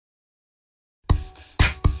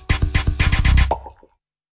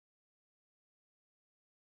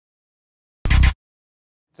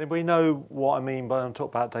Does anybody know what I mean by when I talk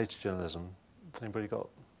about data journalism? Has anybody got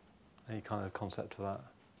any kind of concept of that?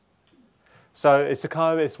 So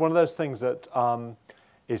it's one of those things that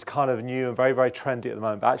is kind of new and very, very trendy at the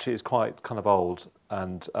moment. But actually, it's quite kind of old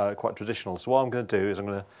and quite traditional. So what I'm going to do is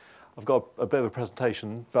I've got a bit of a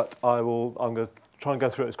presentation, but I'm going to try and go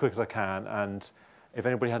through it as quick as I can. And if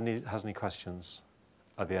anybody has any questions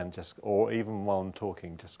at the end, or even while I'm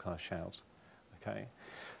talking, just kind of shout. Okay.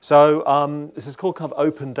 So this is called kind of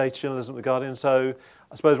open data journalism at The Guardian. So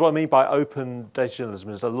I suppose what I mean by open data journalism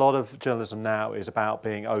is a lot of journalism now is about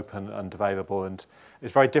being open and available, and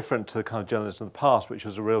it's very different to the kind of journalism in the past, which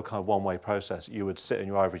was a real kind of one-way process. You would sit in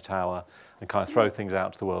your ivory tower and kind of throw things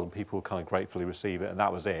out to the world, and people would kind of gratefully receive it, and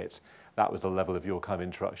that was it. That was the level of your kind of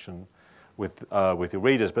interaction with your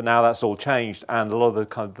readers. But now that's all changed, and a lot of the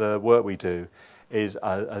kind of the work we do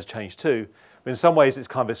has changed too. In some ways, it's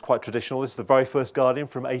quite traditional. This is the very first Guardian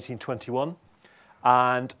from 1821,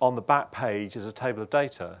 and on the back page is a table of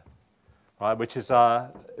data, right? Which is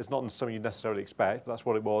it's not something you'd necessarily expect, but that's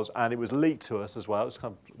what it was, and it was leaked to us as well. It's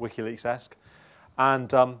kind of WikiLeaks-esque,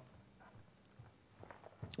 and although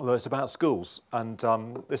it's about schools, and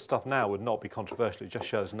this stuff now would not be controversial. It just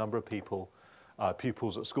shows a number of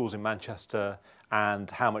pupils at schools in Manchester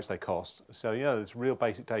and how much they cost. So it's real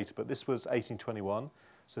basic data. But this was 1821.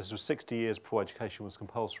 So this was 60 years before education was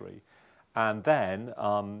compulsory. And then,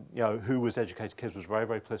 who was educated kids was a very,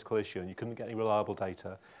 very political issue, and you couldn't get any reliable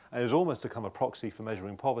data. And it was almost become a proxy for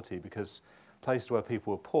measuring poverty, because places where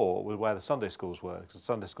people were poor were where the Sunday schools were, because the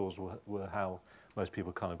Sunday schools were how most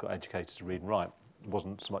people kind of got educated to read and write. It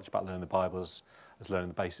wasn't so much about learning the Bible as learning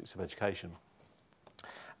the basics of education.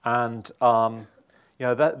 And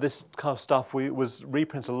this kind of stuff was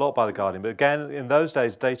reprinted a lot by The Guardian. But again, in those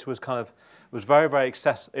days, data was very, very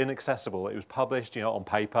inaccessible. It was published, on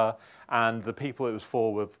paper, and the people it was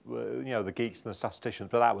for were the geeks and the statisticians,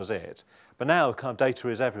 but that was it. But now, kind of data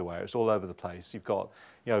is everywhere. It's all over the place. You've got,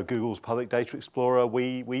 Google's Public Data Explorer.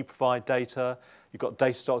 We provide data. You've got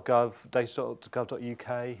data.gov,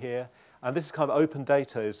 data.gov.uk here, and this is kind of open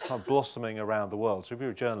data is kind of blossoming around the world. So if you're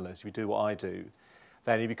a journalist, if you do what I do,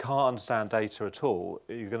 then if you can't understand data at all,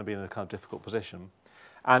 you're going to be in a kind of difficult position.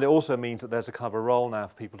 And it also means that there's a kind of a role now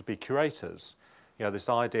for people to be curators. This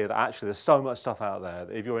idea that actually there's so much stuff out there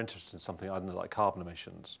that if you're interested in something, I don't know, like carbon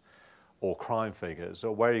emissions or crime figures,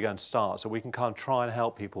 or where are you going to start? So we can kind of try and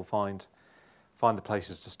help people find the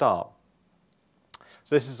places to start.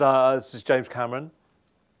 So this is James Cameron.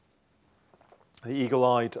 The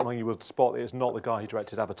eagle-eyed among you will spot that it's not the guy who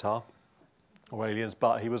directed Avatar or Aliens,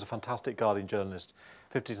 but he was a fantastic Guardian journalist.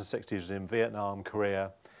 50s and 60s, was in Vietnam,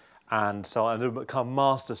 Korea, and so a kind of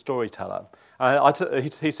master storyteller.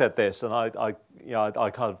 And he said this, and I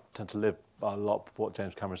kind of tend to live a lot with what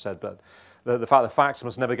James Cameron said, but the fact that facts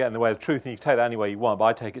must never get in the way of truth, and you can take that any way you want, but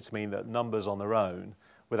I take it to mean that numbers on their own,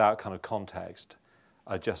 without kind of context,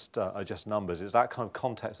 are just numbers. It's that kind of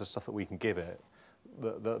context, the stuff that we can give it,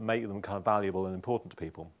 that make them kind of valuable and important to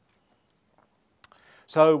people.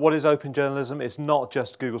 So what is open journalism? It's not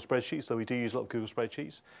just Google spreadsheets, so we do use a lot of Google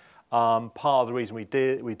spreadsheets. Part of the reason we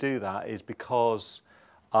do that is because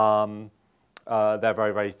they're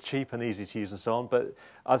very, very cheap and easy to use and so on. But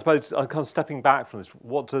I suppose I'm kind of stepping back from this.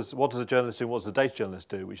 What does a journalist do? What does a data journalist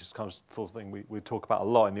do? Which is kind of the sort of thing we talk about a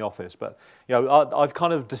lot in the office. But I've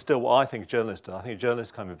kind of distilled what I think a journalist does. I think a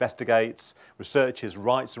journalist kind of investigates, researches,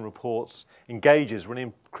 writes and reports, engages,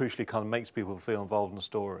 really crucially kind of makes people feel involved in the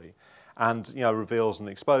story, and reveals and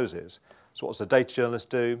exposes. So what does a data journalist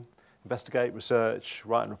do? Investigate, research,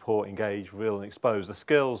 write and report, engage, reveal and expose. The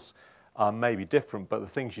skills may be different, but the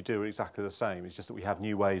things you do are exactly the same. It's just that we have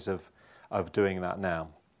new ways of doing that now.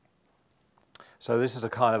 So this is a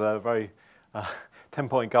kind of a very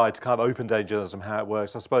 10-point guide to kind of open data journalism, how it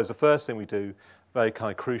works. I suppose the first thing we do, very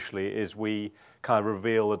kind of crucially, is we kind of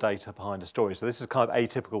reveal the data behind a story. So this is kind of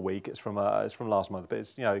atypical week. It's from last month, but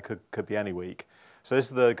it's, it could be any week. So this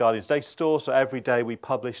is the Guardian's data store. So every day we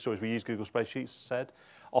publish stories. We use Google spreadsheets, as I said,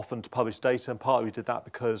 often to publish data. And partly we did that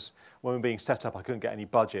because when we were being set up, I couldn't get any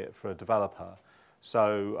budget for a developer.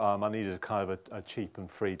 So I needed a kind of a cheap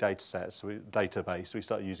and free data set, database. So we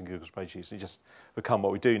started using Google spreadsheets. And it just become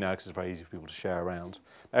what we do now because it's very easy for people to share around.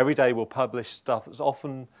 Every day we'll publish stuff that's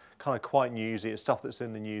often kind of quite newsy. It's stuff that's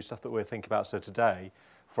in the news, stuff that we're thinking about. So today,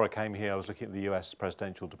 before I came here, I was looking at the US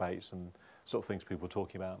presidential debates and sort of things people were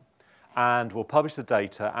talking about. And we'll publish the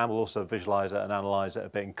data, and we'll also visualize it and analyze it a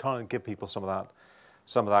bit and kind of give people some of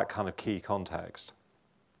that kind of key context.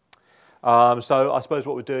 So I suppose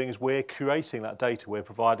what we're doing is we're curating that data. We're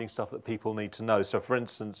providing stuff that people need to know. So for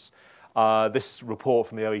instance, this report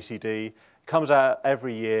from the OECD comes out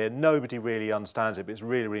every year. Nobody really understands it, but it's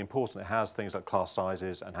really, really important. It has things like class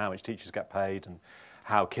sizes and how much teachers get paid and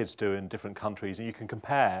how kids do in different countries. And you can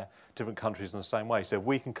compare different countries in the same way. So if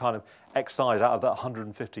we can kind of exercise out of that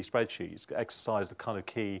 150 spreadsheets, exercise the kind of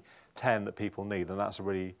key 10 that people need, then that's a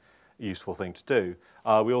really useful thing to do.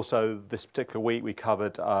 We also, this particular week, we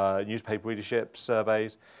covered newspaper readership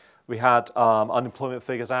surveys. We had unemployment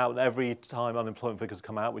figures out, and every time unemployment figures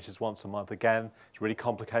come out, which is once a month again, it's really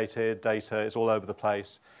complicated data, it's all over the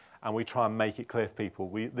place, and we try and make it clear for people.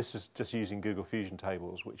 This is just using Google Fusion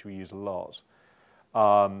tables, which we use a lot,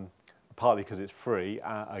 partly because it's free,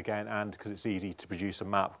 again, and because it's easy to produce a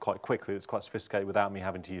map quite quickly. It's quite sophisticated without me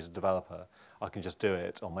having to use a developer. I can just do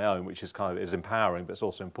it on my own, which is empowering, but it's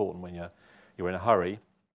also important when you're in a hurry.